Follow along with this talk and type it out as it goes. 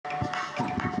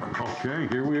Okay,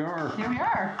 here we are. Here we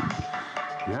are.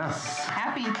 Yes.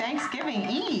 Happy Thanksgiving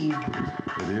Eve.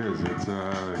 It is. It's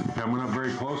coming up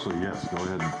very closely. Yes, go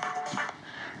ahead and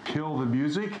kill the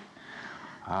music.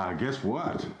 Guess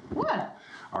what? What?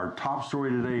 Our top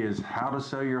story today is how to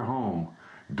sell your home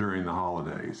during the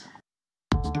holidays.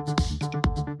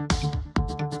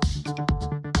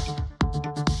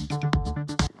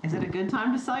 Is it a good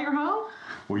time to sell your home?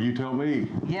 Well, you tell me.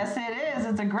 Yes, it is.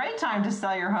 It's a great time to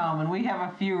sell your home, and we have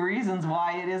a few reasons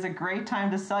why it is a great time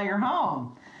to sell your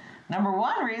home. Number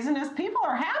one reason is people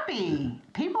are happy.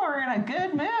 People are in a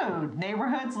good mood.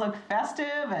 Neighborhoods look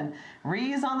festive and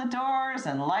wreaths on the doors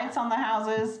and lights on the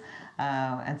houses.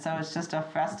 And so it's just a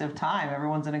festive time.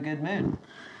 Everyone's in a good mood.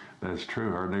 That's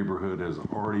true. Our neighborhood has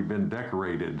already been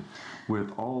decorated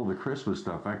with all the Christmas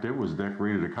stuff. In fact, it was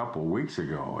decorated a couple of weeks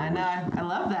ago. I know. I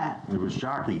love that. It was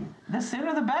shocking. The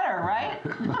sooner the better, right?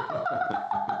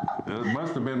 It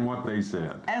must have been what they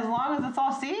said. As long as it's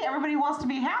all, see, everybody wants to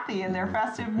be happy in their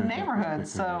festive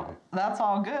neighborhoods, so that's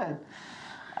all good.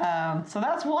 So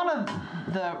that's one of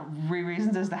the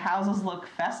reasons is the houses look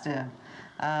festive.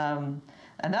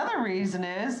 Another reason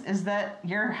is that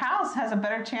your house has a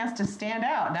better chance to stand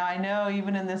out. Now, I know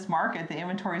even in this market, the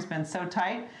inventory's been so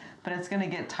tight, but it's going to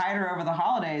get tighter over the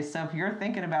holidays. So if you're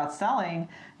thinking about selling,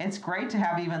 it's great to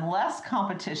have even less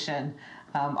competition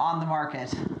on the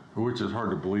market. Which is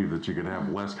hard to believe that you can have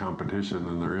less competition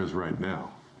than there is right now,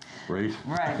 right?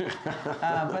 Right.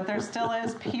 But there still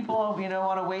is people,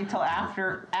 want to wait till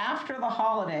after the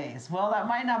holidays. Well, that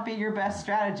might not be your best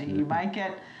strategy. You might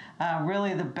get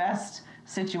really the best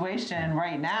situation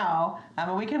right now.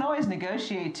 We can always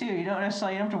negotiate too. You don't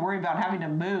have to worry about having to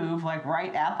move like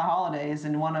right at the holidays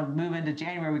and want to move into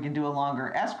January. We can do a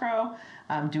longer escrow,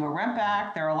 do a rent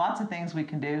back. There are lots of things we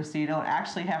can do so you don't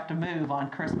actually have to move on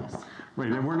Christmas.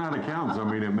 Right, and we're not accountants. I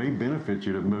mean, it may benefit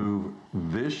you to move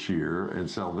this year and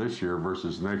sell this year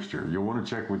versus next year. You'll want to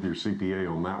check with your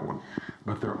CPA on that one.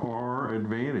 But there are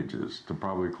advantages to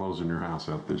probably closing your house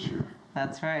out this year.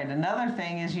 That's right. Another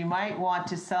thing is you might want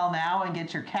to sell now and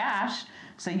get your cash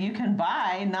so you can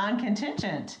buy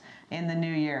non-contingent in the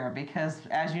new year because,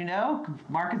 as you know,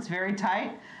 market's very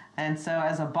tight. And so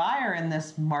as a buyer in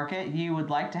this market, you would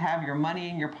like to have your money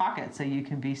in your pocket so you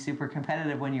can be super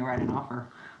competitive when you write an offer.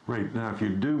 Right. Now, if you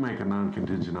do make a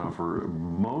non-contingent offer, the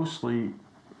most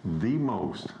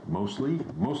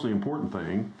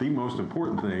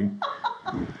important thing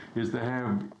is to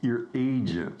have your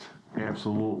agent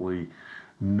absolutely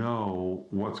know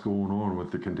what's going on with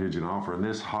the contingent offer. In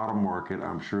this hot market,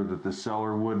 I'm sure that the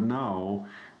seller would know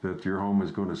that your home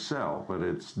is going to sell, but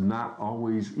it's not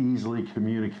always easily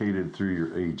communicated through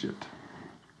your agent.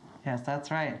 Yes,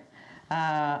 that's right.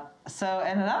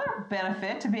 And another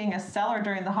benefit to being a seller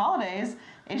during the holidays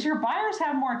is your buyers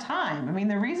have more time. I mean,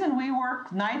 the reason we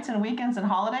work nights and weekends and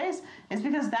holidays is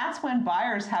because that's when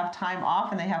buyers have time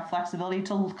off and they have flexibility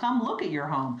to come look at your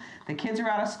home. The kids are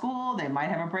out of school, they might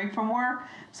have a break from work,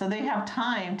 so they have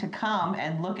time to come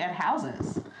and look at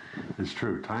houses. It's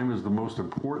true. Time is the most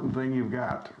important thing you've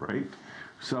got, right?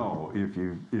 So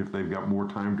if they've got more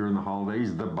time during the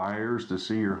holidays, the buyers to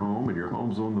see your home and your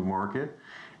home's on the market,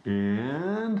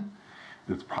 and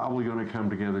it's probably going to come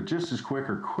together just as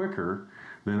quicker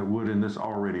than it would in this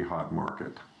already hot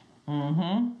market.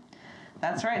 Mm-hmm.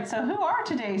 That's right. So who are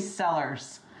today's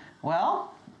sellers?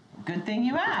 Well, good thing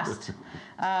you asked.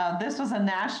 This was a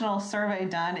national survey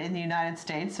done in the United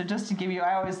States. So just to give you,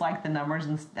 I always like the numbers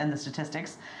and the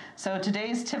statistics. So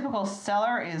today's typical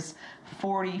seller is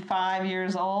 45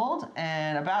 years old,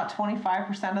 and about 25%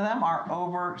 of them are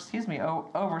over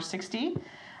 60.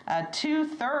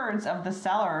 2/3 of the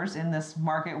sellers in this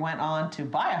market went on to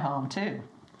buy a home too.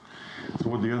 So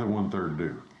what did the other 1/3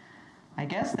 do? I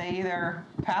guess they either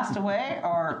passed away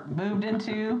or moved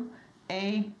into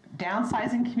a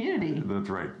downsizing community. That's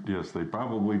right. Yes, they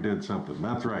probably did something.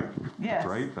 That's right. Yes.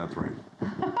 That's right.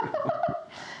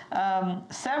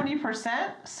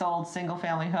 70% sold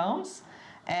single-family homes.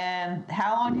 And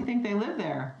how long do you think they lived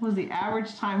there? What was the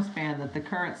average time span that the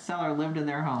current seller lived in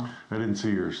their home? I didn't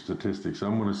see your statistics.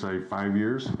 I'm going to say 5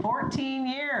 years. 14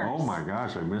 years. Oh my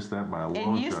gosh, I missed that by a long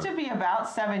shot. It used to be about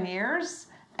 7 years,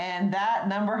 and that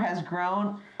number has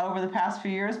grown over the past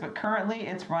few years, but currently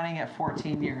it's running at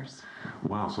 14 years.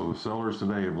 Wow, so the sellers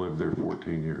today have lived there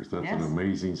 14 years. That's an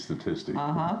amazing statistic.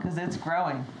 Because it's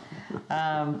growing.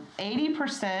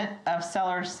 80% of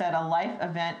sellers said a life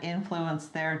event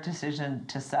influenced their decision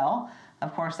to sell.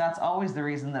 Of course, that's always the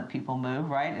reason that people move,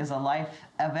 right, is a life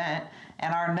event.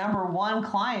 And our number one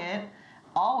client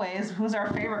always, who's our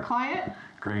favorite client?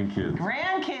 Grandkids.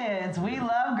 Grandkids. We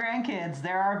love grandkids.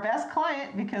 They're our best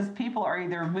client because people are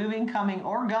either moving, coming,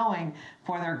 or going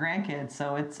for their grandkids.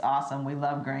 So it's awesome. We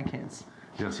love grandkids.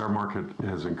 Yes, our market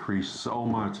has increased so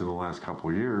much in the last couple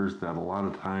of years that a lot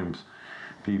of times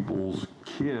people's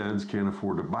kids can't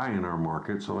afford to buy in our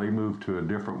market, so they move to a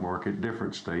different market,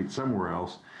 different state, somewhere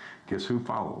else. Guess who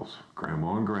follows?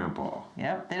 Grandma and Grandpa.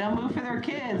 Yep, they don't move for their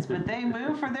kids, but they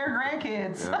move for their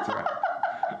grandkids. That's right.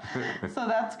 So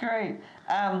that's great.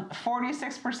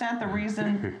 46% the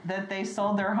reason that they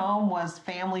sold their home was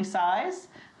family size.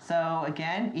 So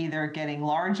again, either getting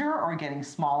larger or getting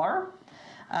smaller.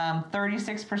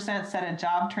 36% said a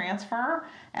job transfer,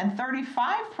 and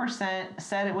 35%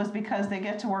 said it was because they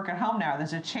get to work at home now.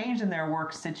 There's a change in their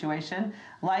work situation,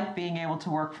 like being able to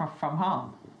work from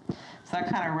home. So that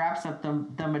kind of wraps up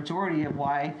the majority of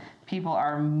why people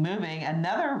are moving.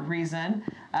 Another reason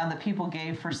that people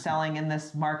gave for selling in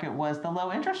this market was the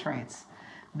low interest rates.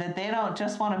 That they don't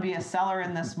just want to be a seller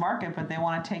in this market, but they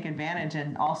want to take advantage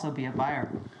and also be a buyer.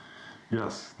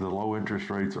 Yes, the low interest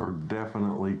rates are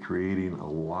definitely creating a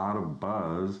lot of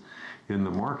buzz in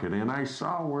the market. And I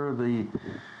saw where the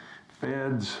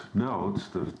Fed's notes,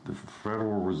 the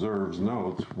Federal Reserve's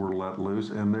notes, were let loose,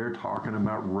 and they're talking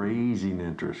about raising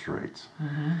interest rates.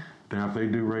 Mm-hmm. Now, if they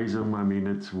do raise them, I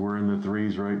mean, we're in the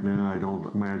threes right now. I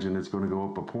don't imagine it's going to go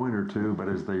up a point or two, but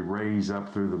as they raise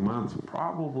up through the months,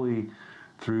 probably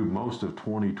through most of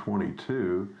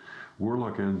 2022, we're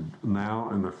looking now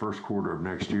in the first quarter of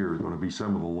next year is going to be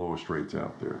some of the lowest rates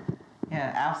out there.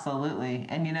 Yeah, absolutely.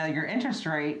 And you know, your interest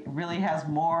rate really has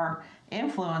more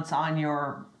influence on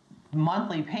your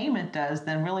monthly payment does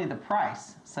than really the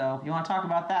price. So if you want to talk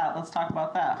about that, let's talk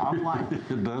about that offline.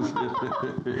 It does.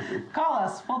 Call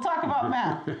us. We'll talk about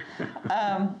math.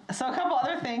 So a couple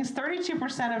other things.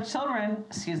 32% of children,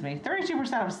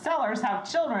 32% of sellers have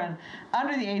children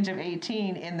under the age of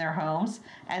 18 in their homes,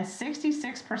 and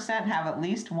 66% have at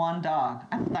least one dog.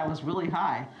 I thought that was really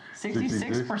high.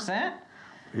 66%?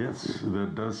 Yes,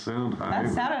 that does sound high.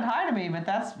 That sounded high to me, but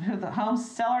that's who the home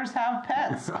sellers have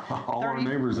pets. All our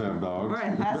neighbors have dogs.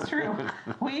 Right, that's true.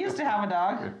 We used to have a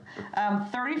dog.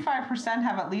 35%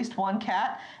 have at least one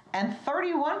cat, and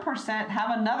 31%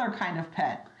 have another kind of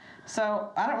pet.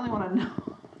 So I don't really want to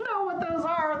know what those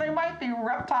are. They might be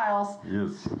reptiles.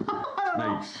 Yes.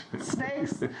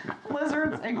 Snakes,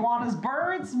 lizards, iguanas,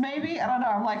 birds, maybe. I don't know.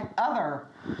 I'm like other.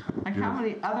 Like how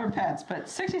many other pets? But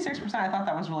 66%, I thought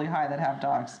that was really high that have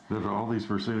dogs. Does all these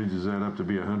percentages add up to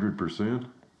be 100%?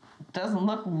 Doesn't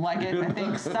look like it. I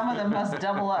think some of them must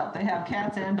double up. They have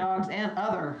cats and dogs and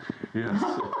other. Yes.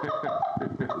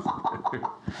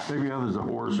 Maybe other's a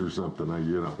horse or something.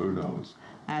 Who knows?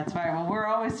 That's right. Well, we're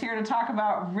always here to talk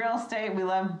about real estate. We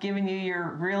love giving you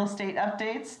your real estate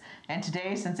updates. And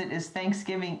today, since it is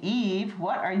Thanksgiving Eve,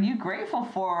 what are you grateful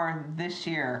for this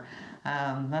year?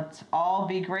 Let's all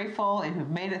be grateful if you've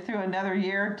made it through another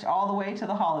year all the way to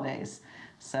the holidays.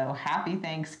 So happy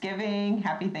Thanksgiving,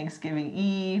 happy Thanksgiving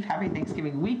Eve, happy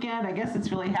Thanksgiving weekend. I guess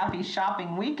it's really happy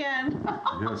shopping weekend.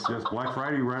 Yes, Black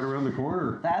Friday right around the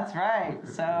corner. That's right.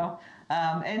 So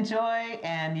enjoy,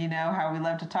 and you know how we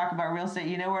love to talk about real estate.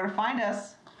 You know where to find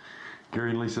us.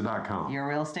 GaryandLisa.com. Your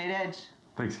real estate edge.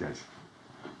 Thanks, guys.